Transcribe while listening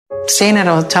Staying at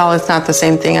a hotel is not the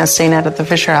same thing as staying at the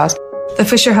Fisher House. The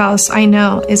Fisher House, I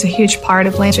know, is a huge part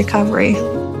of Blaine's recovery.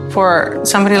 For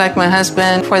somebody like my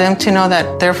husband, for them to know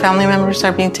that their family members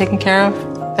are being taken care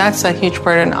of, that's a huge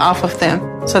burden off of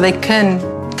them. So they can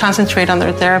concentrate on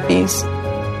their therapies.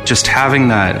 Just having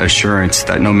that assurance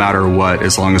that no matter what,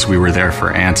 as long as we were there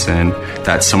for Anson,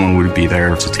 that someone would be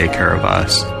there to take care of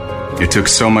us. It took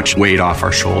so much weight off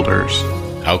our shoulders.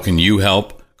 How can you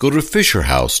help? Go to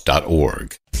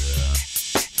fisherhouse.org.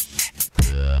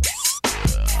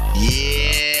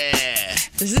 Yeah.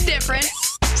 This is different.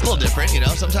 It's a little different, you know.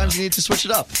 Sometimes you need to switch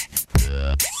it up.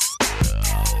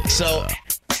 So,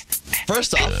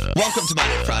 first off, welcome to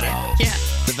MyDayFriday. Yeah.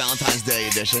 The Valentine's Day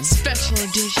edition. Special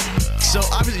edition. So,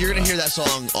 obviously, you're going to hear that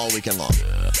song all weekend long.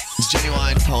 It's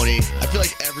Genuine, Pony. I feel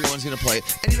like everyone's going to play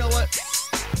it. And you know what?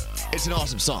 It's an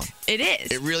awesome song. It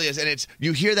is. It really is. And it's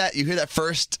you hear that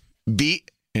first beat,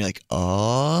 and you're like,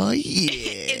 oh, yeah.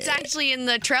 It's actually in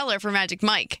the trailer for Magic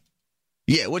Mike.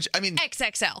 Yeah, which, I mean.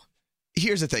 XXL.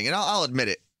 Here's the thing, and I'll admit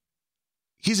it.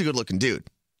 He's a good-looking dude.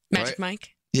 Magic right?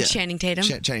 Mike? Yeah. Channing Tatum?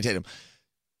 Channing Tatum.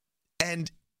 And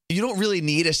you don't really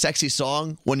need a sexy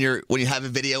song when you have a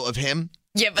video of him.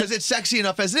 Yeah, but because it's sexy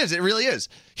enough as it is. It really is.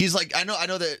 He's like, I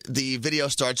know that the video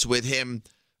starts with him.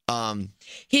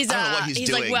 He's I don't know what he's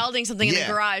doing. like welding something in the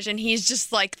garage, and he's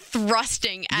just like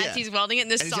thrusting as he's welding it,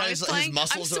 and this song is playing. His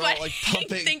muscles I'm are all like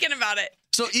pumping. thinking about it.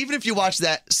 So even if you watch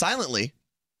that silently,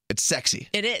 it's sexy.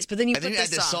 It is, but then you and put then you add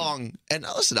this song, and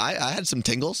listen, I had some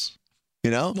tingles.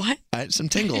 You know what? I had some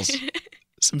tingles,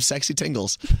 some sexy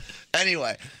tingles.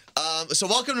 Anyway, so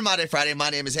welcome to MyDayFriday. My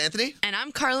name is Anthony, and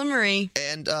I'm Carla Marie,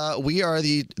 and we are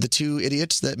the two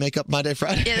idiots that make up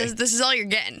MyDayFriday. Yeah, this is all you're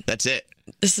getting. That's it.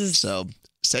 This is so.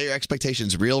 Set your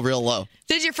expectations real low.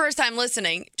 This is your first time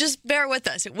listening. Just bear with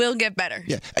us. It will get better.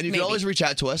 Yeah, and you can always reach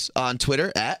out to us on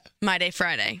Twitter at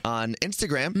MyDayFriday, on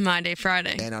Instagram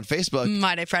MyDayFriday, and on Facebook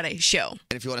MyDayFriday Show.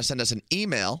 And if you want to send us an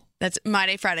email, that's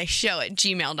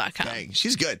MyDayFridayShow@gmail.com. Dang,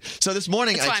 she's good. So this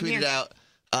morning I tweeted out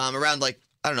around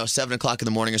 7 o'clock in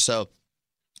the morning or so.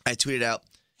 I tweeted out,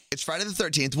 it's Friday the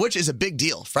 13th, which is a big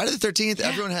deal. Friday the 13th,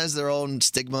 everyone has their own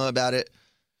stigma about it,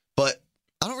 but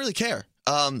I don't really care.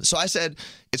 So I said,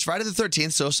 it's Friday the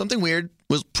 13th, so something weird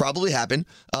will probably happen.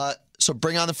 So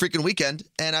bring on the freaking weekend.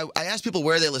 And I asked people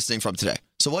where they're listening from today.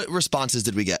 So what responses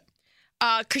did we get?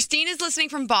 Christine is listening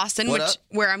from Boston,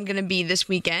 where I'm going to be this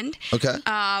weekend. Okay.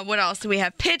 What else do we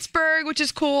have? Pittsburgh, which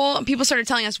is cool. People started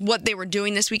telling us what they were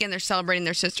doing this weekend. They're celebrating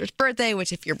their sister's birthday,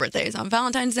 which if your birthday is on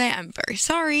Valentine's Day, I'm very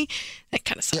sorry. That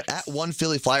kind of sucks. Yeah, at one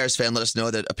Philly Flyers fan let us know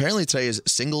that apparently today is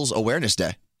Singles Awareness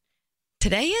Day.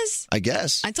 Today is? I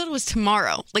guess. I thought it was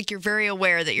tomorrow. Like you're very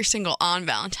aware that you're single on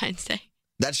Valentine's Day.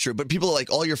 That's true. But people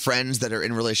like all your friends that are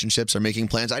in relationships are making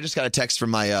plans. I just got a text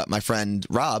from my my friend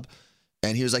Rob,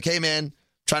 and he was like, hey, man,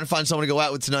 trying to find someone to go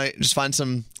out with tonight. Just find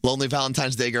some lonely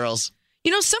Valentine's Day girls.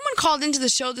 You know, someone called into the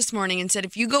show this morning and said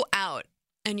if you go out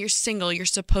and you're single, you're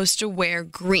supposed to wear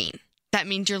green. That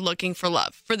means you're looking for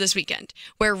love for this weekend.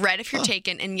 Wear red if you're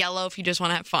taken and yellow if you just want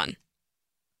to have fun.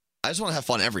 I just want to have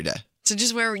fun every day. So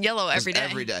just wear yellow every day.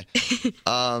 Every day.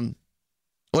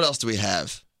 What else do we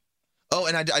have? Oh,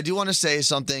 and I do want to say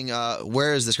something.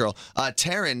 Where is this girl?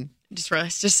 Taryn.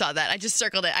 Just saw that. I just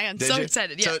circled it. I am so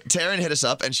excited. Yeah. So Taryn hit us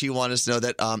up, and she wanted us to know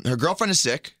that her girlfriend is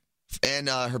sick, and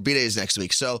her B-Day is next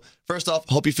week. So first off,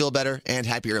 hope you feel better, and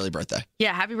happy early birthday.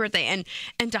 Yeah, happy birthday.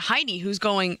 And to Heidi, who's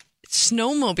going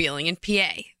snowmobiling in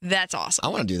PA. That's awesome. I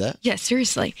want to do that. Yeah,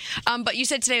 seriously. But you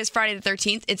said today was Friday the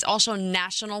 13th. It's also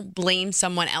National Blame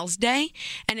Someone Else Day,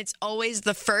 and it's always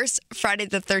the first Friday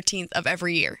the 13th of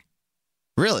every year.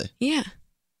 Really? Yeah.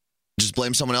 Just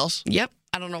blame someone else? Yep.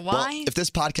 I don't know why. Well, if this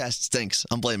podcast stinks,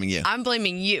 I'm blaming you. I'm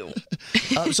blaming you.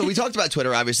 So we talked about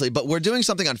Twitter, obviously, but we're doing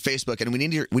something on Facebook, and we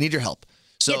need your help.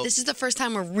 So, yeah, this is the first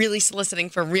time we're really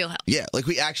soliciting for real help. Yeah, like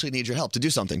we actually need your help to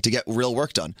do something, to get real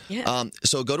work done. Yeah.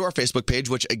 So go to our Facebook page,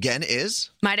 which again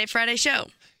is MyDayFriday Show.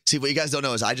 See, what you guys don't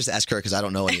know is I just ask her because I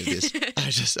don't know any of these.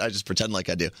 I just pretend like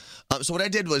I do. So what I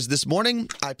did was this morning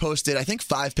I posted, I think,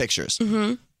 5 pictures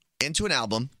into an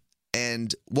album.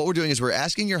 And what we're doing is we're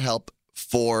asking your help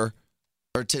to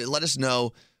let us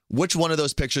know which one of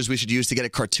those pictures we should use to get a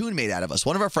cartoon made out of us.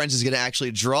 One of our friends is going to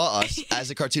actually draw us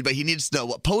as a cartoon, but he needs to know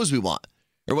what pose we want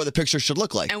or what the picture should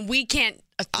look like. And we can't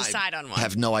decide on one. I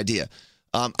have no idea.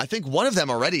 I think one of them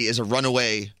already is a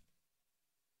runaway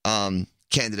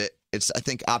candidate. It's, I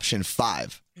think, option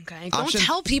 5. Okay. Don't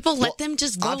tell people. Let them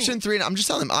just vote. Option 3, and I'm just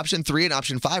telling them, option 3 and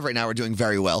option 5 right now are doing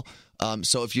very well.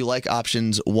 So if you like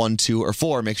options 1, 2, or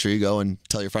 4, make sure you go and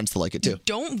tell your friends to like it too.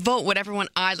 Don't vote whatever one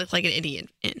I look like an idiot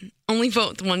in. Only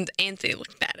vote the ones Anthony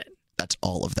looked bad at. That's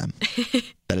all of them.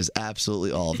 That is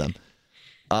absolutely all of them.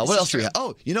 What else do we have?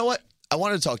 Oh, you know what? I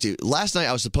wanted to talk to you. Last night,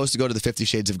 I was supposed to go to the 50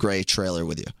 Shades of Grey trailer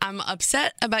with you. I'm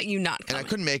upset about you not coming. And I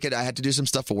couldn't make it. I had to do some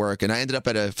stuff for work, and I ended up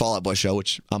at a Fall Out Boy show,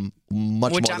 which I'm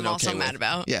much more than okay with. Which I'm also mad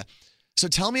about. Yeah. So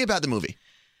tell me about the movie.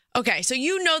 Okay, so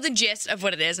you know the gist of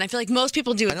what it is, and I feel like most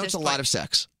people do. I know it's a lot of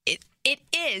sex. It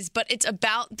is, but it's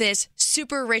about this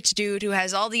super rich dude who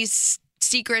has all these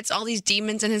secrets, all these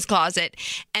demons in his closet,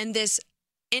 and this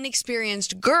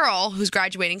inexperienced girl who's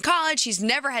graduating college. She's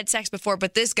never had sex before,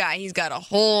 but this guy, he's got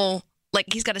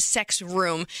a sex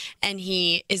room, and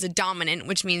he is a dominant,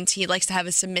 which means he likes to have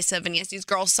a submissive, and he has these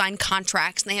girls sign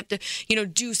contracts, and they have to,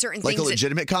 do certain things. Like a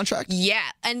legitimate contract? Yeah,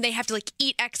 and they have to,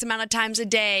 eat X amount of times a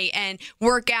day and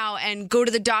work out and go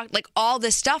to the doctor, all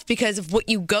this stuff because of what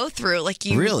you go through.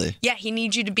 Really? Yeah, he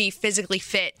needs you to be physically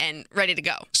fit and ready to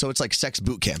go. So it's like sex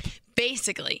boot camp.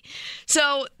 Basically.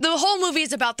 So the whole movie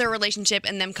is about their relationship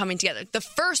and them coming together. The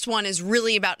first one is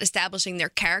really about establishing their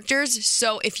characters.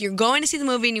 So if you're going to see the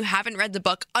movie and you haven't read the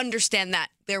book, understand that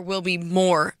there will be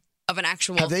more of an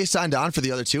actual... Have they signed on for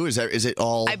the other two? Is it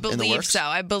all in the works? I believe so.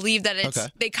 I believe that it's... Okay.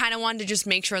 They kind of wanted to just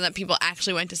make sure that people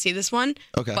actually went to see this one.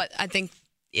 Okay. But I think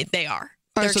they are.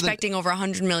 All They're right, so expecting over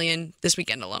 100 million this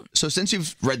weekend alone. So since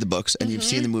you've read the books and you've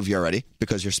seen the movie already,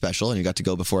 because you're special and you got to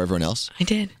go before everyone else. I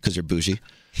did. Because you're bougie.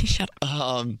 Shut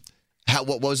up.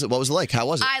 What was it like? How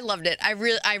was it? I loved it. I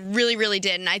really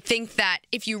did. And I think that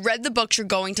if you read the books, you're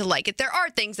going to like it. There are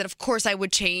things that, of course, I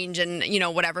would change and,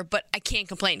 whatever, but I can't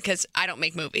complain because I don't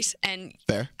make movies. And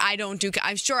Fair.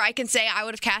 I'm sure I can say I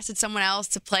would have casted someone else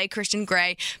to play Christian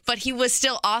Grey, but he was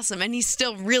still awesome and he's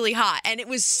still really hot. And it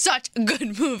was such a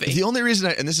good movie. The only reason,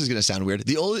 and this is going to sound weird,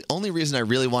 the only reason I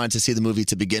really wanted to see the movie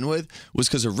to begin with was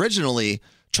because originally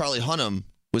Charlie Hunnam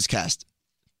was cast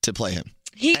to play him.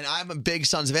 And I'm a big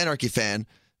Sons of Anarchy fan,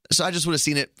 so I just would have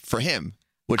seen it for him,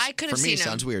 which for me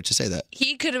sounds weird to say that.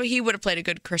 He would have played a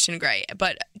good Christian Grey,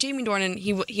 but Jamie Dornan,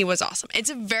 he was awesome.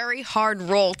 It's a very hard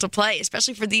role to play,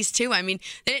 especially for these two. I mean,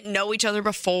 they didn't know each other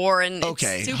before, and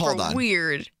it's super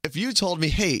weird. If you told me,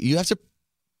 hey, you have to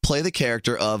play the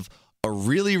character of a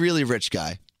really, really rich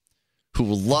guy who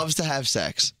loves to have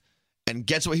sex and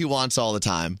gets what he wants all the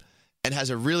time and has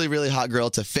a really, really hot girl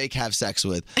to fake have sex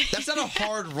with, that's not a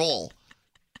hard role.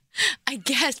 I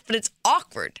guess, but it's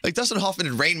awkward. Like Dustin Hoffman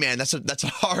in Rain Man, that's a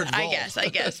hard role. I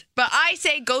guess. But I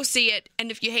say go see it, and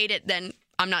if you hate it, then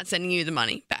I'm not sending you the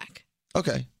money back.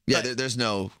 Okay. Yeah, there's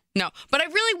no... No, but I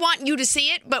really want you to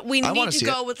see it, but we need to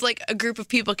go with a group of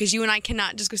people because you and I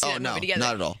cannot just go see that movie together.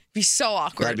 Not at all. It'd be so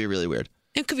awkward. That'd be really weird.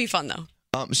 It could be fun,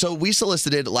 though. So we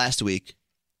solicited last week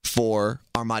for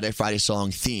our My Day Friday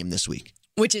song theme this week.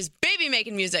 Which is baby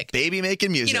making music. Baby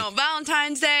making music.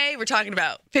 Valentine's Day, we're talking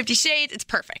about 50 Shades. It's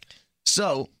perfect.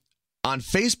 So on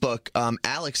Facebook,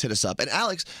 Alex hit us up. And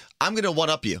Alex, I'm going to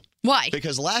one-up you. Why?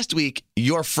 Because last week,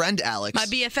 your friend Alex... My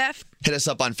BFF? ...hit us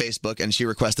up on Facebook, and she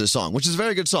requested a song, which is a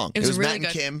very good song. It was really Matt and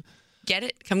good. Kim. Get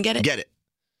it? Come get it? Get it.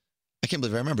 I can't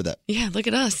believe I remember that. Yeah, look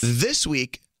at us. This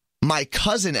week, my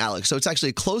cousin Alex, so it's actually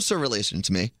a closer relation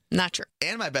to me. Not true.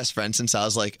 And my best friend since I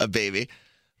was a baby.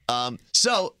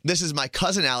 So this is my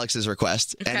cousin Alex's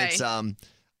request, and it's I'm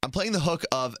playing the hook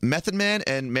of Method Man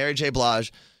and Mary J.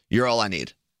 Blige, "You're All I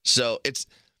Need." So it's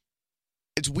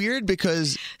weird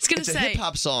because it's a hip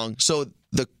hop song. So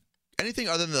anything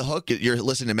other than the hook, you're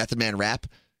listening to Method Man rap,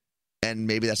 and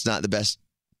maybe that's not the best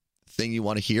thing you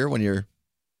want to hear when you're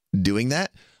doing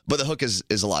that. But the hook is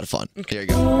a lot of fun. Okay. Here you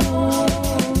go.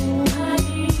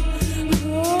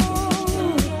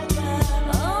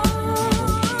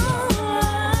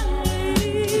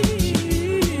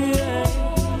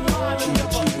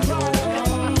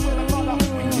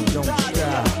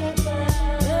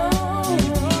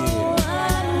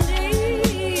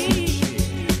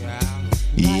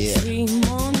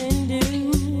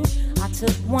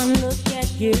 One look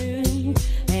at you,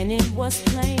 and it was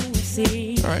plain to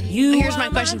see. All right. Here's my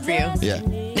question for you. Yeah.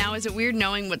 Now, is it weird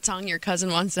knowing what song your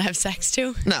cousin wants to have sex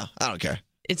to? No, I don't care.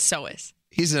 It so is.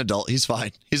 He's an adult. He's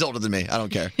fine. He's older than me. I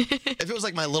don't care. If it was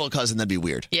my little cousin, that'd be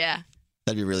weird. Yeah.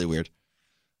 That'd be really weird.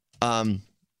 Oh,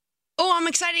 I'm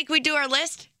excited. Can we do our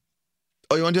list?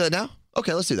 Oh, you want to do that now?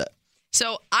 Okay, let's do that.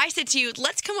 So I said to you,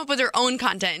 let's come up with our own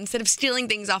content instead of stealing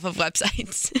things off of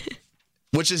websites.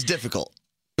 Which is difficult.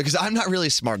 Because I'm not really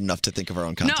smart enough to think of our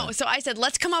own content. No, so I said,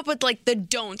 let's come up with the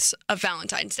don'ts of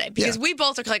Valentine's Day. Because we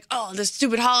both are oh, this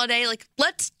stupid holiday.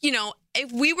 Let's,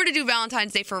 if we were to do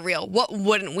Valentine's Day for real, what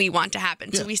wouldn't we want to happen?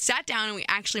 Yeah. So we sat down and we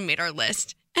actually made our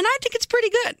list. And I think it's pretty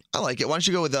good. I like it. Why don't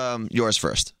you go with yours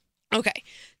first? Okay.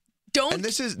 And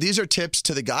these are tips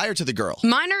to the guy or to the girl?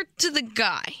 Mine are to the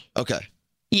guy. Okay.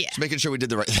 Yeah. Just making sure we did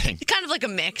the right thing. It's kind of like a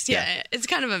mix. Yeah, it's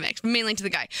kind of a mix, mainly to the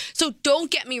guy. So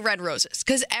don't get me red roses,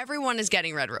 because everyone is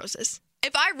getting red roses.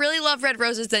 If I really love red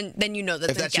roses, then you know that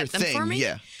If they that's get your them thing, for me.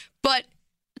 yeah. But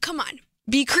come on,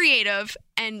 be creative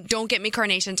and don't get me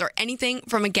carnations or anything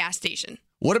from a gas station.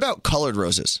 What about colored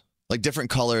roses? Like different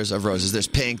colors of roses. There's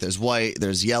pink, there's white,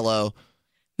 there's yellow.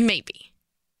 Maybe.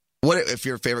 What if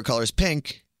your favorite color is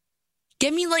pink?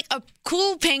 Give me like a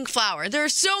cool pink flower. There are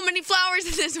so many flowers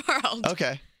in this world.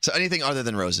 Okay. So anything other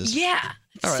than roses. Yeah.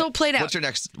 It's All right. so played out. What's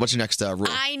your next rule?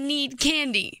 I need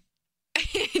candy.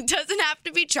 It doesn't have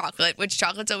to be chocolate, which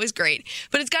chocolate's always great,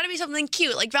 but it's got to be something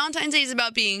cute. Like Valentine's Day is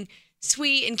about being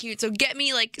sweet and cute, so get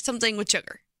me like something with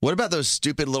sugar. What about those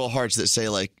stupid little hearts that say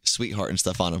like sweetheart and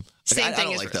stuff on them? Same thing. I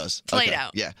don't as like those. Played Okay.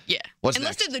 out. Yeah. Yeah. What's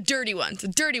Unless next? they're the dirty ones. The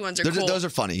dirty ones are cool. Those are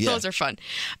funny. Yeah. Those are fun.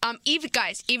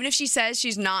 Even if she says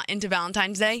she's not into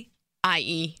Valentine's Day,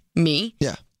 i.e. me,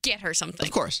 Yeah. get her something.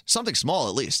 Of course. Something small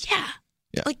at least. Yeah.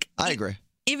 Yeah. Like I agree.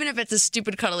 Even if it's a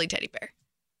stupid cuddly teddy bear.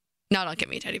 No, don't get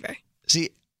me a teddy bear. See,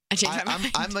 I changed my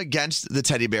mind. I'm against the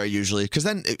teddy bear usually because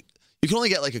then you can only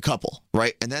get like a couple,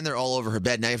 right? And then they're all over her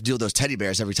bed. Now you have to deal with those teddy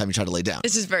bears every time you try to lay down.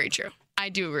 This is very true. I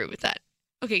do agree with that.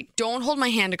 Okay, don't hold my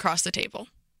hand across the table.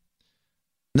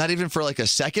 Not even for like a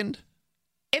second?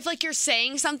 If like you're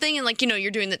saying something and like,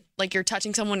 you're doing that, like you're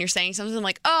touching someone, you're saying something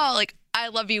like, oh, like I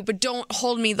love you, but don't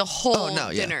hold me the whole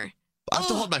dinner. I have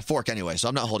to hold my fork anyway, so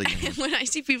I'm not holding it. When I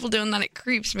see people doing that, it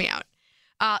creeps me out.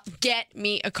 Get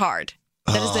me a card.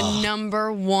 That is the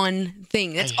number one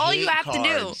thing. That's all you have to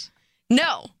do.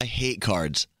 No. I hate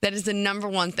cards. That is the number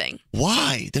one thing.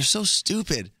 Why? They're so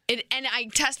stupid. And I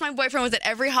test my boyfriend with it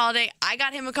every holiday. I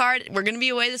got him a card. We're going to be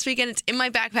away this weekend. It's in my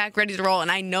backpack, ready to roll. And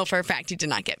I know for a fact he did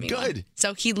not get me one. Good.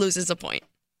 So he loses a point.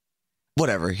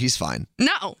 Whatever. He's fine.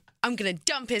 No. I'm going to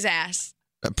dump his ass.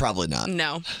 Probably not.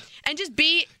 No. And just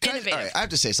be innovative. All right, I have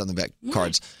to say something about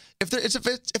cards. If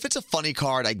it's a funny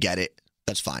card, I get it.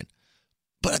 That's fine.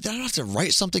 But I don't have to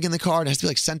write something in the card. It has to be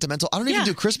like sentimental. I don't even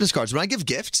do Christmas cards. When I give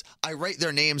gifts, I write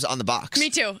their names on the box.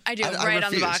 Me too. I do. Right on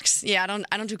the refuse. box. Yeah,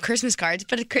 I don't do Christmas cards,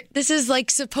 but this is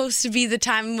like supposed to be the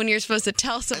time when you're supposed to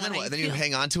tell someone. And then how what? Then you feel.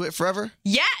 hang on to it forever?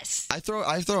 Yes. I throw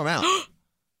them out.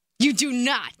 You do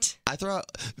not. I throw out.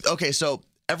 Okay, so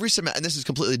every semester, and this is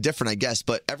completely different, I guess,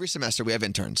 but every semester we have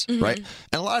interns, right?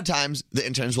 And a lot of times the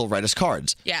interns will write us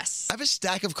cards. Yes. I have a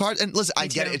stack of cards, and listen, I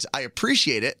get too. it. I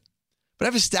appreciate it. But I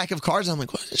have a stack of cards, and I'm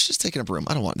like, well, it's just taking up room.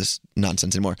 I don't want this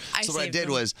nonsense anymore. So what I did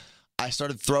was I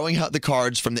started throwing out the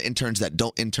cards from the interns that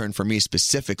don't intern for me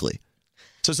specifically.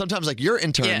 So sometimes, like, your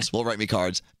interns will write me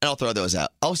cards, and I'll throw those out.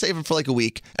 I'll save them for like a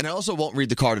week, and I also won't read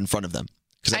the card in front of them.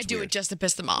 I do it just to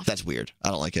piss them off. That's weird.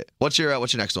 I don't like it. What's your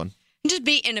next one? Just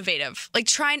be innovative. Like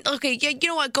okay, yeah, you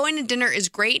know what? Going to dinner is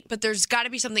great, but there's got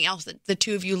to be something else that the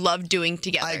two of you love doing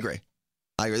together. I agree.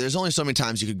 There's only so many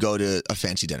times you could go to a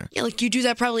fancy dinner. Yeah, like you do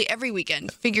that probably every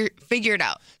weekend. Figure it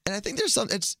out. And I think there's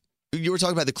you were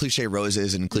talking about the cliche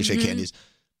roses and cliche candies.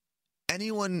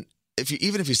 Anyone, if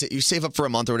you save up for a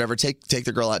month or whatever, take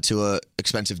the girl out to a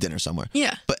expensive dinner somewhere.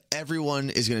 Yeah. But everyone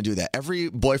is going to do that. Every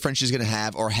boyfriend she's going to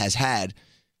have or has had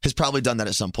has probably done that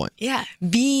at some point. Yeah.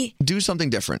 Do something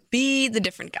different. Be the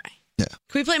different guy. Yeah.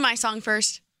 Can we play my song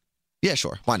first? Yeah,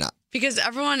 sure. Why not? Because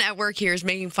everyone at work here is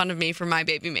making fun of me for my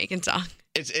baby making song.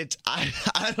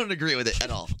 I don't agree with it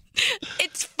at all.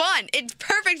 It's fun. It's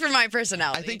perfect for my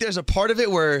personality. I think there's a part of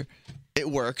it where it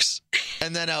works,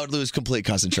 and then I would lose complete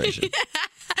concentration.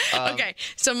 Okay,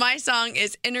 so my song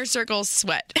is Inner Circle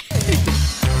Sweat.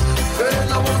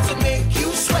 Girl, I want to make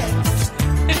you sweat.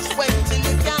 Sweat till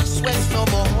you can't sweat no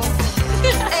more.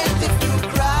 And if you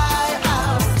cry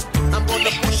out, I'm gonna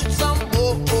push it some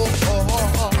more.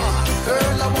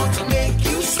 Girl, I want to make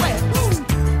you sweat.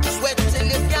 Sweat till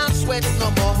you can't sweat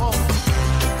no more.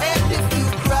 And if you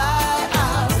cry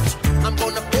out, I'm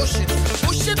gonna push it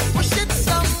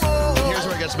some more. Here's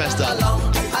where it gets messed up.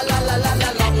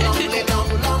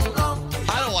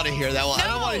 I don't want to hear that one. I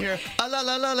don't want to hear la la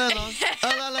la la long,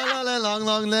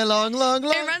 la la la la long.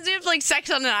 It reminds me of like Sex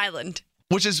on an Island.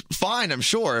 Which is fine, I'm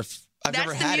sure. If I've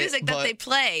never had it, That's the music that they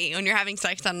play when you're having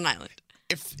sex on an island.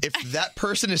 If that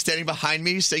person is standing behind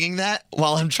me singing that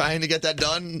while I'm trying to get that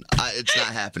done, it's not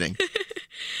happening.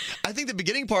 I think the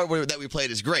beginning part that we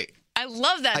played is great. I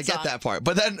love that song. I get that part.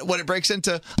 But then when it breaks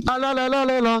into la la la la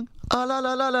long, la la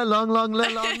la la long,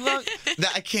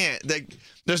 that I can't.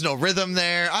 There's no rhythm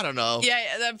there. I don't know.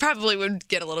 Yeah, that probably would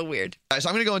get a little weird. All right, so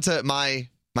I'm going to go into my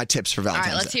tips for Valentine's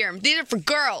Day. All right, let's hear them. These are for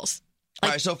girls. All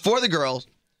right, so for the girls,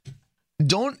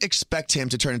 don't expect him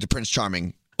to turn into Prince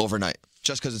Charming overnight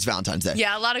just because it's Valentine's Day.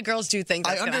 Yeah, a lot of girls do think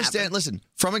that's I understand. Happen. Listen,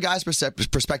 from a guy's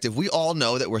perspective, we all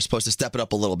know that we're supposed to step it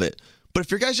up a little bit. But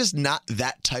if your guy's just not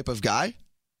that type of guy,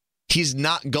 he's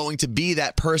not going to be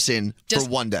that person for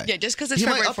one day. Yeah, just because it's he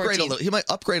February might upgrade 14th. He might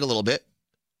upgrade a little bit.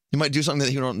 He might do something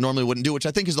that he normally wouldn't do, which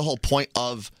I think is the whole point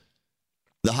of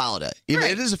the holiday. Even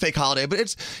it is a fake holiday, but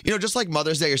it's, just like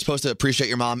Mother's Day, you're supposed to appreciate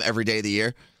your mom every day of the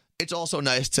year. It's also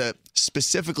nice to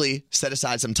specifically set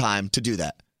aside some time to do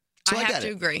that. So I have to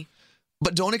agree.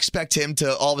 But don't expect him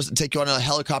to all of a sudden take you on a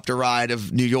helicopter ride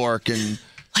of New York and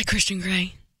like Christian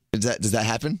Grey. Does that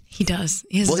happen? He does.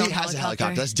 He has his own a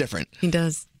helicopter. That's different. He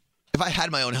does. If I had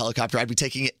my own helicopter, I'd be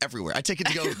taking it everywhere. I'd take it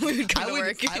to go. We would go to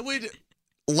work. I would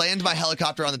land my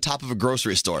helicopter on the top of a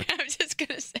grocery store. I was just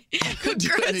gonna say, would do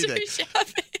grocery anything.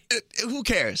 shopping. Who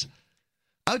cares?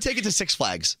 I would take it to Six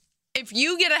Flags. If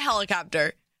you get a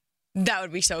helicopter, that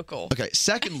would be so cool. Okay.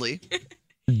 Secondly,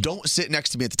 don't sit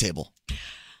next to me at the table.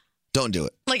 Don't do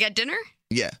it. Like at dinner?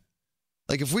 Yeah.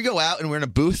 Like if we go out and we're in a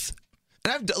booth,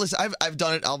 and I've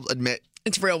done it. I'll admit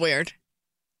it's real weird.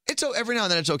 It's every now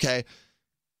and then it's okay,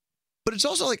 but it's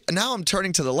also like now I'm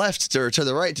turning to the left or to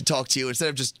the right to talk to you instead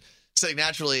of just sitting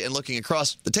naturally and looking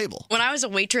across the table. When I was a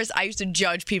waitress, I used to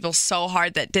judge people so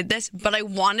hard that did this, but I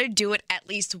wanted to do it at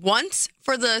least once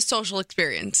for the social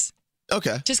experience.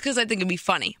 Okay. Just because I think it'd be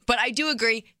funny. But I do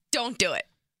agree, don't do it.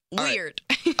 Weird.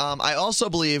 Right. I also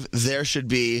believe there should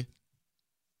be,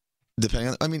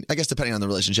 depending on the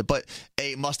relationship, but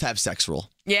a must-have sex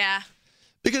rule. Yeah.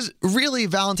 Because really,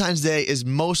 Valentine's Day is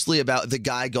mostly about the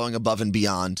guy going above and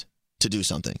beyond to do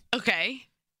something. Okay.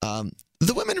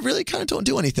 The women really kind of don't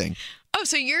do anything. Oh,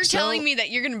 so you're telling me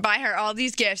that you're going to buy her all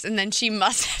these gifts and then she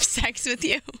must have sex with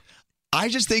you? I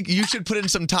just think you should put in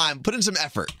some time, put in some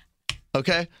effort.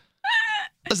 Okay?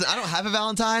 Listen, I don't have a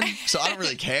Valentine, so I don't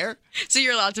really care. So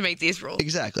you're allowed to make these rules.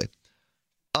 Exactly.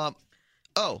 And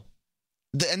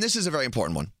this is a very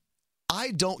important one. I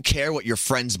don't care what your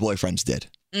friends' boyfriends did.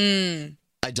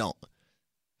 I don't.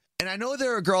 And I know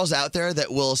there are girls out there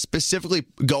that will specifically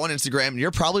go on Instagram, and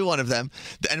you're probably one of them,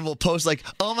 and will post like,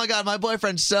 oh my God, my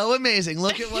boyfriend's so amazing.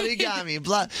 Look at what he got me.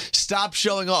 Blah. Stop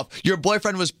showing off. Your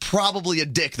boyfriend was probably a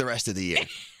dick the rest of the year.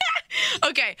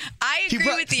 Okay, I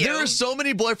agree with you. There are so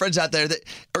many boyfriends out there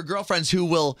or girlfriends who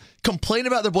will complain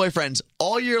about their boyfriends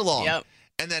all year long. Yep.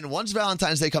 And then once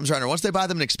Valentine's Day comes around, or once they buy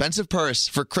them an expensive purse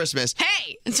for Christmas.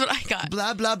 Hey, that's what I got.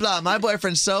 Blah, blah, blah. My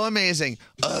boyfriend's so amazing.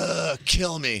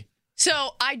 Kill me.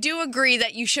 So I do agree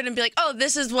that you shouldn't be like, oh,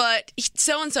 this is what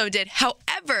so-and-so did.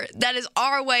 However, that is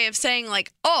our way of saying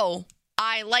like, oh,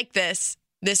 I like this.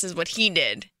 This is what he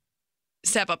did.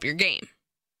 Step up your game.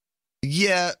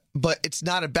 Yeah, but it's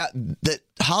not about that.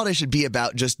 Holiday should be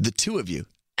about just the two of you.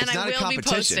 And it's not I a will be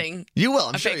competition. posting You will.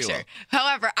 I'm a sure picture. you will.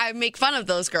 However, I make fun of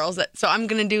those girls. So I'm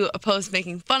going to do a post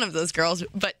making fun of those girls,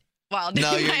 but while doing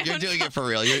No, my you're own doing fun. it for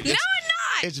real. No, I'm not.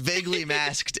 It's vaguely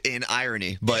masked in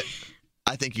irony, but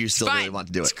I think you still really want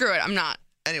to do it. Screw it. I'm not.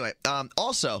 Anyway,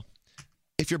 also,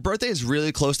 if your birthday is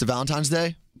really close to Valentine's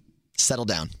Day, settle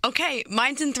down. Okay,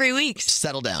 mine's in 3 weeks.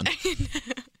 Settle down.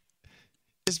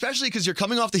 Especially because you're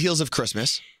coming off the heels of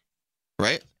Christmas,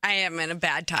 right? I am in a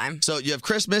bad time. So you have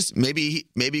Christmas. Maybe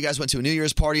you guys went to a New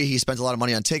Year's party. He spent a lot of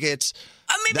money on tickets.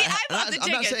 Maybe I bought the tickets.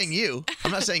 I'm not saying you.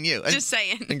 I'm not saying you. Just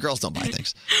saying. And girls don't buy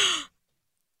things.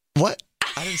 What?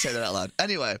 I didn't say that out loud.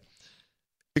 Anyway,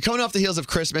 you're coming off the heels of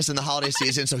Christmas and the holiday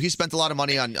season, so he spent a lot of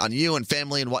money on you and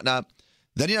family and whatnot.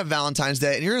 Then you have Valentine's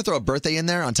Day, and you're going to throw a birthday in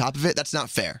there on top of it? That's not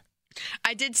fair.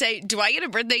 I did say, do I get a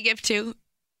birthday gift too?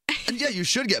 And yeah, you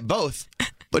should get both,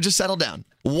 but just settle down.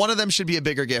 One of them should be a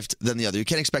bigger gift than the other. You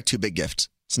can't expect two big gifts.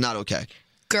 It's not okay.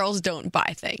 Girls don't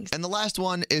buy things. And the last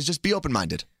one is just be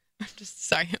open-minded. I'm just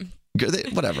sorry.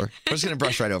 Whatever. We're just going to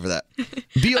brush right over that.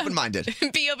 Be open-minded.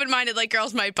 Be open-minded like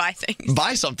girls might buy things.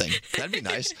 Buy something. That'd be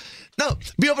nice. No,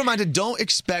 be open-minded. Don't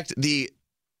expect the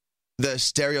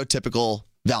stereotypical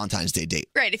Valentine's Day date.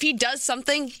 Right. If he does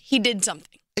something, he did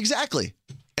something. Exactly.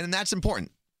 And that's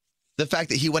important. The fact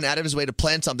that he went out of his way to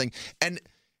plan something and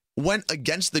went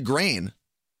against the grain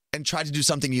and tried to do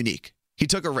something unique. He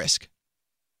took a risk.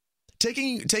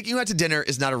 Taking you out to dinner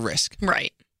is not a risk.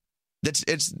 Right.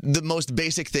 It's the most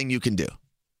basic thing you can do.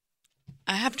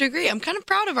 I have to agree. I'm kind of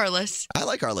proud of our list. I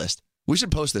like our list. We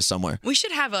should post this somewhere. We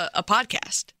should have a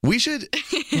podcast. We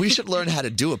should learn how to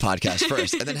do a podcast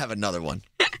first and then have another one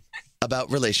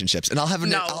about relationships. And I'll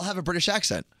have a British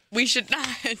accent. We should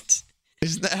not.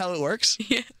 Isn't that how it works?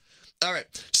 Yeah. All right.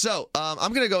 So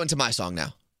I'm going to go into my song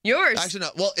now. Yours? Actually,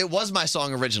 no. Well, it was my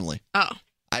song originally. Oh.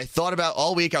 I thought about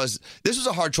all week. This was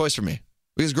a hard choice for me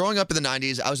because growing up in the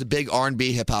 90s, I was a big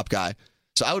R&B hip hop guy.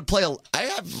 So I would play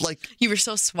You were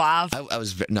so suave. I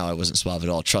wasn't suave at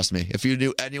all. Trust me. If you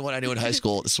knew anyone I knew in high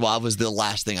school, suave was the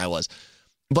last thing I was.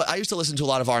 But I used to listen to a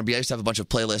lot of R&B. I used to have a bunch of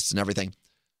playlists and everything.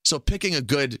 So picking a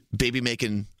good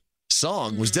baby-making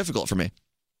song was difficult for me.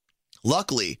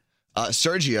 Luckily,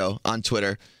 Sergio on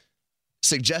Twitter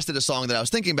suggested a song that I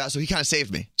was thinking about, so he kind of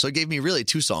saved me. So he gave me really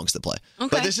 2 songs to play. Okay.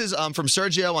 But this is from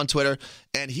Sergio on Twitter,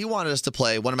 and he wanted us to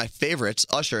play one of my favorites,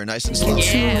 Usher, Nice and Slow.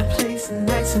 Yeah. To a place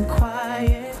nice and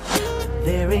quiet.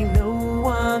 There ain't no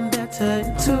one there to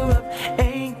interrupt.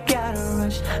 Ain't gotta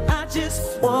rush. I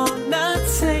just wanna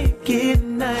take it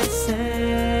nice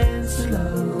and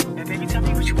slow. And baby, tell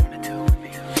me what you wanna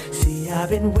do. See, I've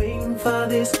been waiting for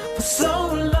this for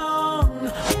so long.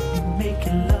 We'll be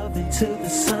making love until the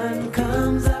sun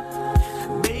comes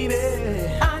up. Baby,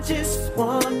 I just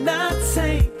wanna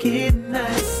take it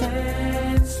nice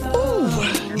and slow.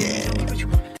 Ooh,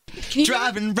 yeah.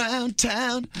 Driving around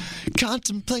town,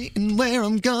 contemplating where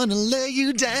I'm gonna lay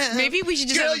you down. Maybe we should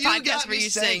just Girl, have a podcast got where me you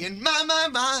sing. saying,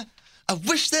 my, I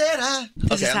wish that I...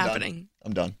 This is I'm happening. Done.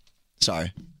 I'm done.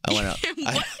 Sorry. I went out.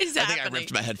 What is I happening? think I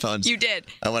ripped my headphones. You did.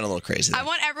 I went a little crazy. I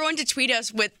want everyone to tweet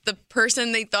us with the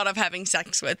person they thought of having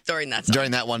sex with during that song.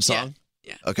 During that one song?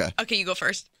 Yeah. Okay. Okay, you go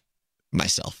first.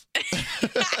 Myself.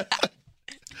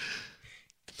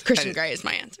 Christian Grey is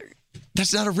my answer.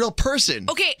 That's not a real person.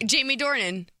 Okay, Jamie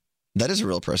Dornan. That is a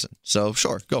real person. So,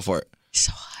 sure, go for it.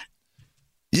 So hot.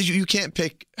 You can't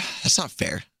pick. That's not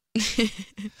fair.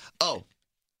 Oh.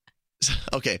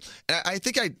 Okay. And I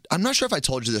think I'm not sure if I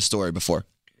told you this story before,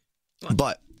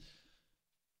 but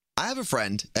I have a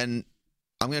friend, and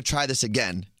I'm going to try this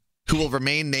again, who will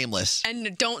remain nameless.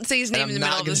 And don't say his name in the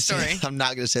middle of the story. I'm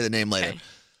not going to say the name later. Okay.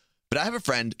 But I have a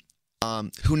friend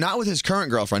who, not with his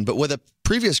current girlfriend, but with a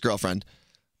previous girlfriend,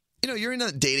 you know, you're in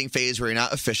a dating phase where you're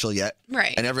not official yet.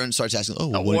 Right. And everyone starts asking,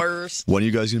 oh, The worst. when are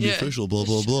you guys going to be Yeah. official? Blah,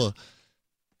 blah, blah.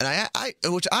 And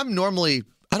which I'm normally,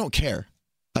 I don't care.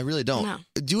 I really don't. No.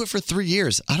 Do it for 3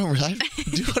 years. I don't really,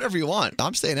 do whatever you want.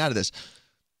 I'm staying out of this.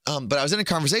 But I was in a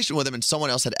conversation with him, and someone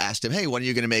else had asked him, hey, when are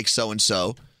you going to make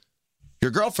so-and-so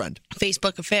your girlfriend?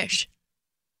 Facebook a fish.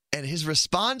 And his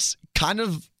response kind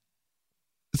of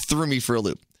threw me for a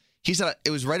loop. He said it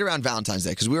was right around Valentine's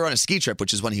Day because we were on a ski trip,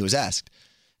 which is when he was asked.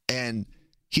 And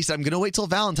he said, I'm going to wait till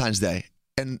Valentine's Day.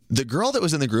 And the girl that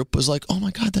was in the group was like, oh,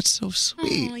 my God, that's so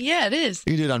sweet. Oh, yeah, it is.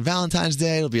 You do it on Valentine's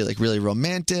Day. It'll be like really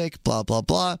romantic, blah, blah,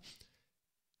 blah.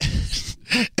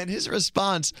 And his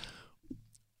response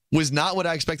was not what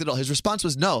I expected at all. His response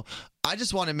was, no, I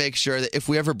just want to make sure that if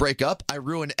we ever break up, I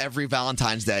ruin every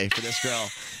Valentine's Day for this girl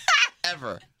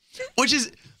ever. Which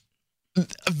is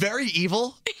very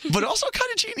evil, but also kind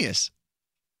of genius.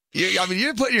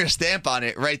 You're putting your stamp on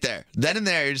it right there. Then and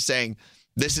there, you're just saying,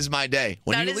 this is my day.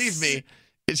 When you leave me,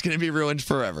 it's going to be ruined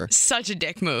forever. Such a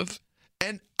dick move.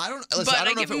 And I don't know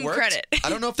give if it him worked. credit. I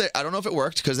don't know if it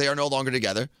worked because they are no longer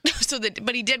together.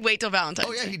 But he did wait till Valentine's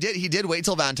Oh yeah, Day. he did wait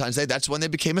till Valentine's Day. That's when they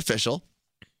became official.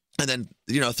 And then,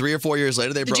 3 or 4 years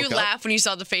later, they broke up. Did you laugh when you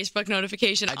saw the Facebook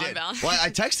notification I on did. Valentine's? Well, I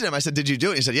texted him. I said, "Did you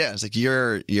do it?" He said, "Yeah." I was like,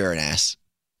 "You're an ass,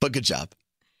 but good job.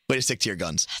 Way to stick to your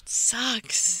guns." That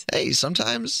sucks. Hey,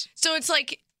 sometimes. So it's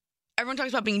like everyone talks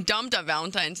about being dumped on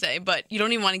Valentine's Day, but you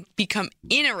don't even want to become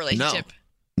in a relationship.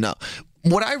 No.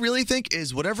 What I really think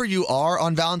is whatever you are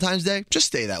on Valentine's Day, just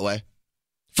stay that way.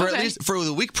 At least for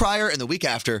the week prior and the week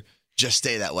after, just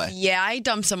stay that way. Yeah, I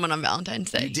dumped someone on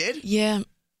Valentine's Day. You did? Yeah.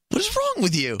 What is wrong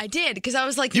with you? I did, because I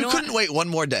was like, You couldn't wait one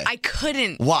more day. I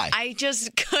couldn't. Why? I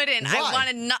just couldn't. Why? I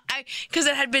wanted not, because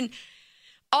it had been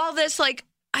all this, like,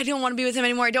 I don't want to be with him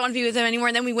anymore. I don't want to be with him anymore.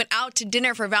 And then we went out to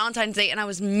dinner for Valentine's Day, and I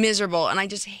was miserable, and I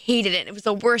just hated it. It was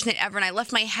the worst night ever, and I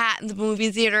left my hat in the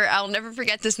movie theater. I'll never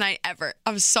forget this night ever.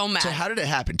 I was so mad. So how did it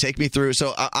happen? Take me through.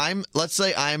 So let's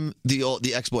say I'm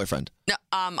the ex-boyfriend. No,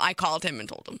 I called him and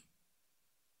told him.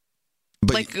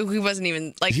 But Like, he wasn't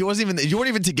even, like... you weren't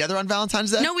even together on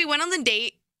Valentine's Day? No, we went on the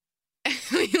date.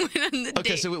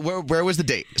 Okay, so where was the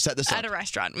date? Set this up. At a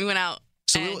restaurant. We went out.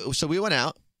 So we went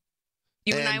out.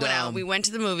 You and I went out. We went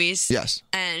to the movies. Yes.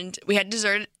 And we had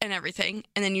dessert and everything.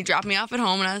 And then you dropped me off at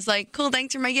home. And I was like, cool,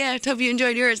 thanks for my gift. Hope you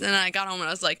enjoyed yours. And then I got home and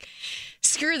I was like,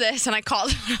 screw this. And I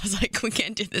called him and I was like, we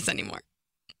can't do this anymore.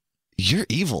 You're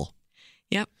evil.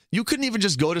 Yep. You couldn't even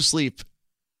just go to sleep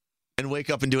and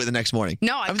wake up and do it the next morning.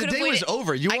 No, I mean, the could've day was waited.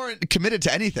 over. You weren't committed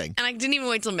to anything. And I didn't even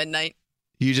wait till midnight.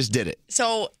 You just did it.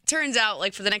 So turns out,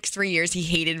 like, for the next 3 years, he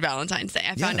hated Valentine's Day.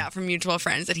 I found out from mutual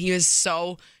friends that he was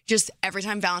so, just every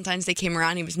time Valentine's Day came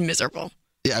around, he was miserable.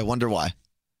 Yeah, I wonder why.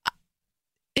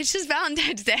 It's just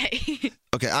Valentine's Day.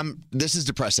 Okay, this is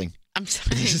depressing. I'm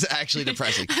sorry. This is actually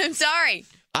depressing. I'm sorry.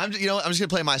 I'm just going to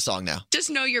play my song now. Just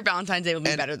know your Valentine's Day will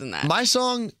be better than that. My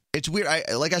song, it's weird.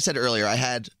 Like I said earlier, I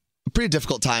had a pretty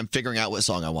difficult time figuring out what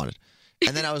song I wanted.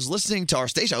 And then I was listening to our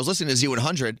station. I was listening to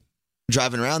Z100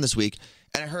 driving around this week,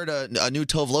 and I heard a new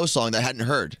Tove Lo song that I hadn't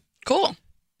heard. Cool. And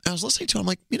I was listening to it. I'm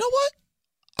like, you know what?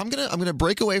 I'm gonna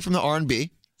break away from the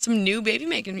R&B. Some new baby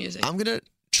making music. I'm going to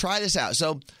try this out.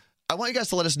 So I want you guys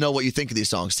to let us know what you think of these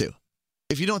songs, too.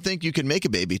 If you don't think you can make a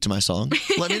baby to my song,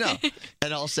 let me know.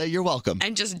 And I'll say you're welcome.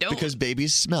 And just don't. Because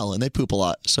babies smell and they poop a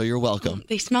lot. So you're welcome.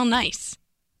 They smell nice.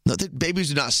 No, babies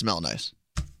do not smell nice.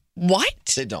 What?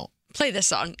 They don't. Play this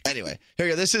song. Anyway, here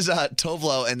we go. This is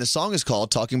Tovlo, and the song is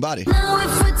called Talking Body. Now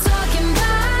if we're talking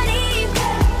body,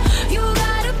 you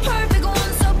got a perfect one,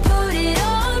 so put it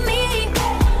on me.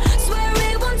 Swear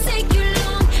it won't take you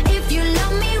long if you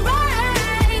love me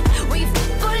right. We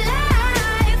for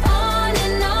life, on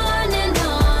and on and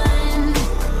on.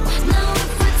 Now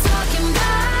if we're talking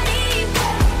body,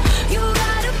 you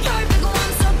got a perfect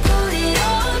one, so put it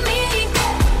on me.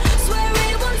 Swear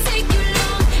it won't take you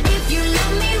long if you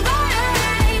love me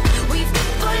right. We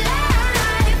for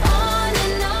life, on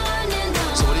and on and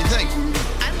on. So what do you think?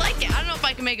 I like it. I don't know if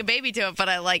I can make a baby to it, but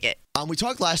I like it. We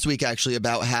talked last week, actually,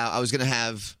 about how I was going to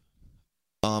have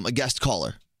a guest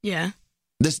caller. Yeah.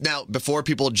 This now, before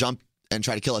people jump and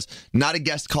try to kill us, not a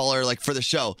guest caller like for the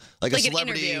show, like a Like an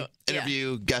celebrity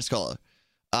interview. guest caller.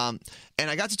 And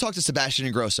I got to talk to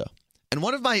Sebastian Ingrosso. And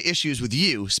one of my issues with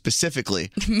you specifically,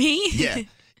 Me?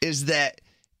 is that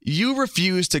you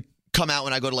refuse to come out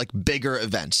when I go to like bigger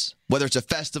events, whether it's a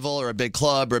festival or a big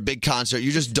club or a big concert.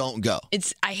 You just don't go.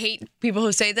 I hate people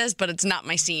who say this, but it's not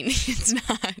my scene. It's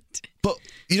not. But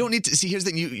you don't need to see. Here's the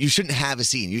thing: you shouldn't have a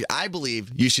scene. I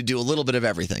believe you should do a little bit of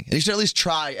everything, and you should at least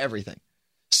try everything.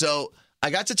 So I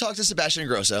got to talk to Sebastian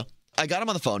Ingrosso. I got him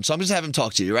on the phone, so I'm just gonna have him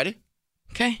talk to you. You ready?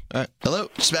 Okay. All right. Hello,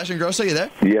 Sebastian Ingrosso. You there?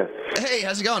 Yes. Hey,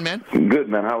 how's it going, man? Good,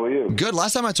 man. How are you? Good.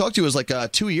 Last time I talked to you was like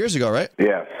 2 years ago, right?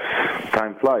 Yes.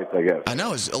 Time flies, I guess. I know.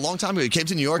 It was a long time ago. You came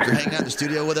to New York. You're hanging out in the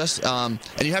studio with us, and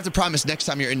you have to promise next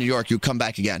time you're in New York, you come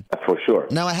back again. For sure.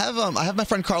 Now I have my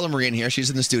friend Carla Marie in here. She's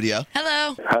in the studio.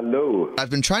 Hello. Hello. I've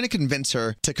been trying to convince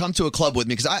her to come to a club with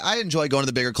me because I enjoy going to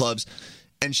the bigger clubs,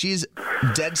 and she's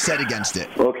dead set against it.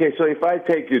 Okay, so if I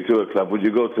take you to a club, would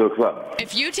you go to a club?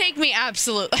 If you take me,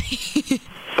 absolutely.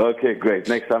 Okay, great.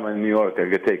 Next time I'm in New York, I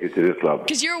could take you to this club.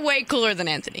 Because you're way cooler than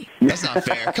Anthony. That's not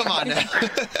fair. Come on now.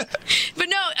 But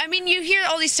no, I mean, you hear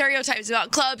all these stereotypes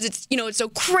about clubs. It's, it's so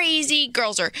crazy.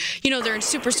 Girls are, they're in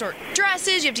super short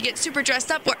dresses. You have to get super dressed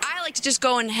up. Where I like to just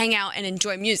go and hang out and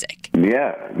enjoy music.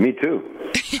 Yeah, me too.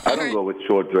 I don't go with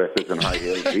short dresses and high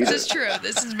heels either. This is true.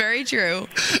 This is very true.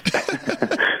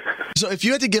 So if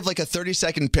you had to give like a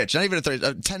 30-second pitch, not even a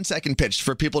 10-second pitch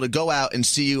for people to go out and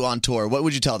see you on tour, what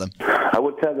would you tell them? I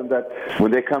would tell them that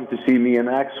when they come to see me and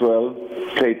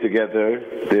Axwell play together,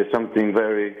 there's something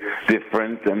very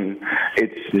different, and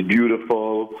it's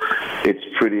beautiful. It's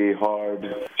pretty hard.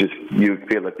 Just you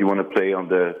feel like you want to play on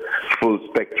the full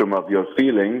spectrum of your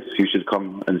feelings, you should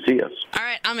come and see us. All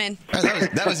right, I'm in. All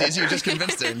right, that was easy. You just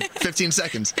convinced her in 15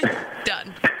 seconds.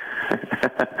 Done.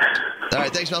 All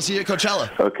right, thanks, man. I'll see you at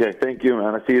Coachella. Okay, thank you,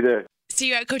 man. I'll see you there. See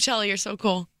you at Coachella. You're so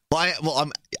cool.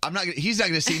 Well, I'm not. He's not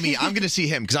going to see me. I'm going to see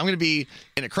him because I'm going to be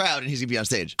in a crowd and he's going to be on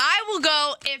stage. I will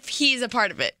go if he's a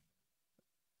part of it.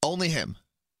 Only him.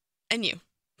 And you.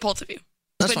 Both of you.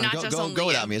 That's but fine. Not just only go you.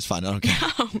 without me. It's fine. I don't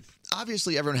care. No.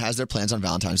 Obviously, everyone has their plans on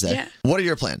Valentine's Day. Yeah. What are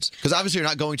your plans? Because obviously, you're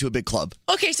not going to a big club.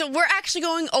 Okay, so we're actually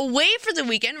going away for the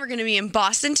weekend. We're going to be in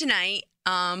Boston tonight.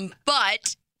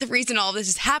 But the reason all of this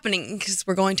is happening is because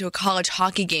we're going to a college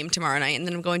hockey game tomorrow night, and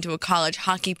then I'm going to a college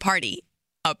hockey party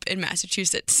up in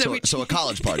Massachusetts. So a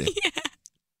college party. Yeah.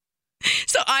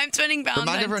 So I'm spending Valentine's.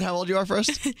 Remind everyone how old you are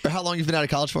first, or how long you've been out of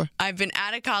college for. I've been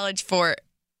out of college for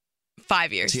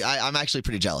 5 years. See, I'm actually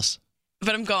pretty jealous.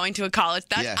 But I'm going to a college.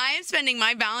 Yeah. I am spending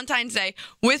my Valentine's Day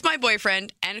with my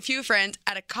boyfriend and a few friends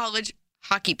at a college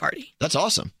hockey party. That's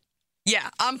awesome. Yeah,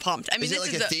 I'm pumped. I mean, is it this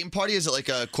like is a theme party? Is it like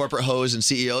a corporate hose and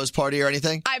CEOs party or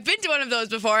anything? I've been to one of those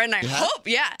before, and I hope,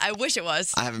 I wish it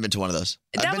was. I haven't been to one of those.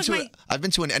 That I've been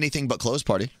to an anything but clothes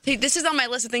party. Hey, this is on my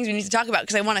list of things we need to talk about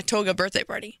because I want a toga birthday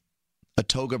party. A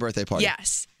toga birthday party?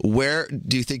 Yes. Where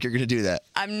do you think you're going to do that?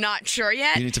 I'm not sure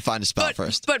yet. You need to find a spot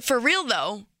first. But for real,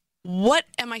 though, what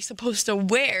am I supposed to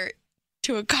wear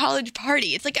to a college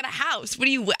party? It's like at a house. What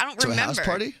do you? I don't remember. To a house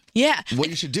party? Yeah. What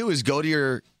you should do is go to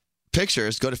your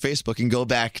pictures, go to Facebook, and go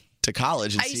back to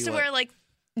college. And I used to wear like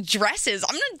dresses.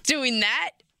 I'm not doing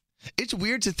that. It's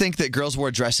weird to think that girls wore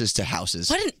dresses to houses.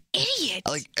 What an idiot!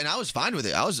 And I was fine with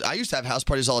it. I used to have house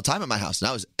parties all the time at my house, and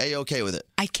I was A-okay with it.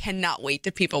 I cannot wait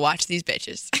till people watch these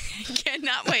bitches. I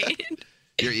cannot wait.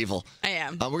 You're evil. I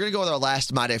am. We're gonna go with our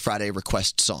last My Day Friday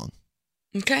request song.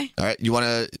 Okay. All right. You want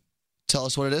to tell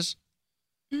us what it is?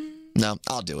 No,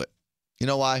 I'll do it. You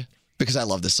know why? Because I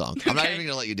love this song. I'm not even going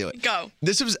to let you do it. Go.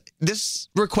 This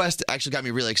request actually got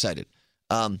me really excited.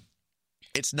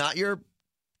 It's not your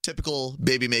typical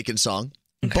baby making song,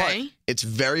 but it's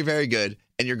very, very good,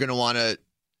 and you're going to want to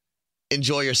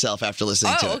enjoy yourself after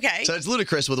listening to it. Okay. So it's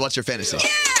Ludacris with What's Your Fantasy?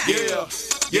 Yeah.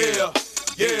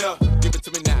 Give it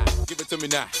to me now. Give it to me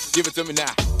now. Give it to me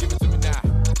now. Give it to me now.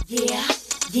 Yeah.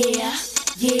 Give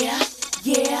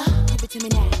it to me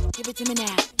now. Give it to me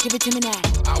now. Give it to me now.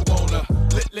 I wanna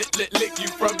lick you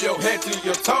from your head to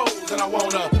your toes, and I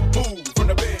wanna move from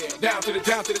the bed down to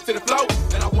the floor,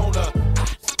 and I wanna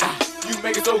you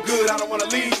make it so good I don't wanna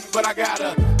leave, but I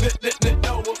gotta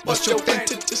know what's your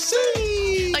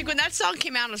fantasy. Like when that song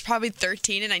came out, I was probably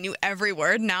 13 and I knew every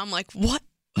word. Now I'm like, what?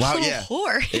 Wow, Oh, yeah.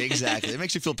 whore. Exactly. It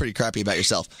makes you feel pretty crappy about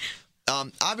yourself.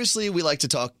 Obviously, we like to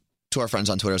talk to our friends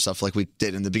on Twitter stuff like we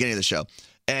did in the beginning of the show.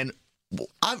 And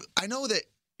I know that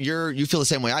you feel the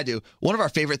same way I do. One of our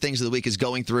favorite things of the week is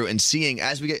going through and seeing,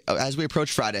 as we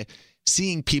approach Friday,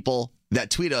 seeing people that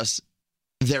tweet us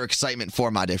their excitement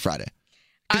for My Day Friday.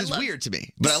 Because it's weird to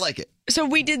me, but I like it. So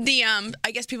we did the,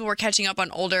 I guess people were catching up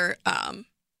on older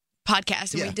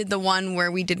podcasts, and we did the one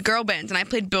where we did girl bands, and I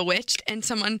played Bewitched, and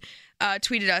someone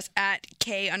tweeted us at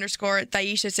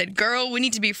K_Thaisha said, "Girl, we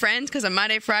need to be friends because on My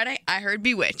Day Friday, I heard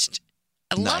Bewitched."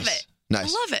 I love it.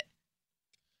 Nice. I love it.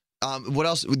 What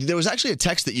else? There was actually a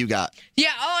text that you got.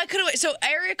 Yeah. Oh, I could have. So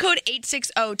area code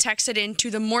 860 texted into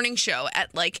the morning show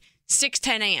at like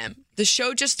 6:10 a.m. The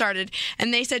show just started,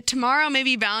 and they said tomorrow may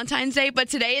be Valentine's Day, but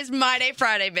today is My Day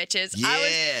Friday, bitches. Yeah.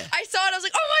 I saw it. I was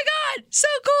like, oh my god, so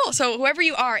cool. So whoever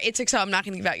you are, 860. I'm not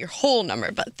going to give out your whole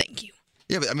number, but thank you.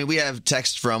 Yeah, but I mean, we have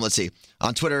text from, let's see,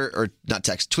 on Twitter, or not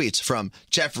text, tweets from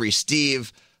Jeffrey,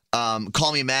 Steve,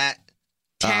 Call Me Matt.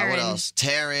 Taryn. What else?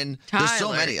 Taryn. There's so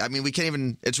Tyler. many. I mean, we can't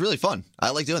even, it's really fun.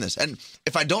 I like doing this. And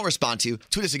if I don't respond to you,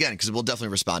 tweet us again, because we'll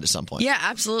definitely respond at some point. Yeah,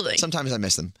 absolutely. Sometimes I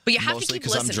miss them. But you have to Mostly keep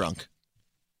because I'm listening. drunk.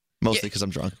 Mostly because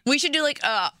I'm drunk. We should do like,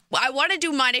 I want to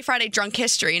do My Day Friday drunk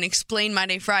history and explain My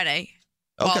Day Friday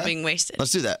while being wasted.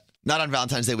 Let's do that. Not on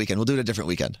Valentine's Day weekend. We'll do it a different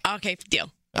weekend. Okay,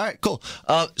 deal. All right, cool.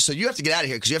 So you have to get out of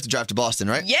here because you have to drive to Boston,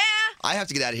 right? Yeah. I have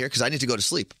to get out of here because I need to go to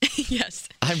sleep. Yes.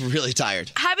 I'm really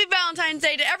tired. Happy Valentine's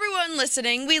Day to everyone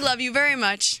listening. We love you very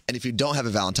much. And if you don't have a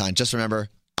Valentine, just remember,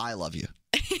 I love you.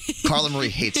 Carla Marie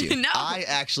hates you. No. I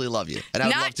actually love you. And I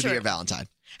would Not love to be true. your Valentine.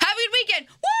 Have a good weekend.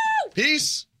 Woo!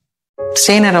 Peace.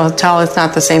 Staying at a hotel is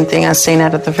not the same thing as staying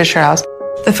at the Fisher House.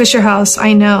 The Fisher House,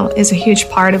 I know, is a huge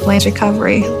part of Blaine's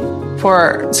recovery.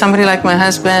 For somebody like my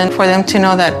husband, for them to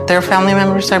know that their family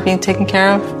members are being taken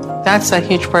care of, that's a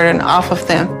huge burden off of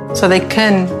them. So they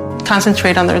can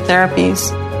concentrate on their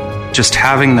therapies. Just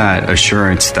having that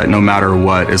assurance that no matter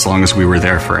what, as long as we were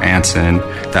there for Anson,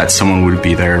 that someone would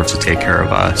be there to take care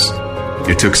of us.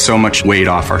 It took so much weight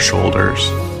off our shoulders.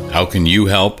 How can you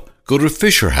help? Go to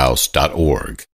fisherhouse.org.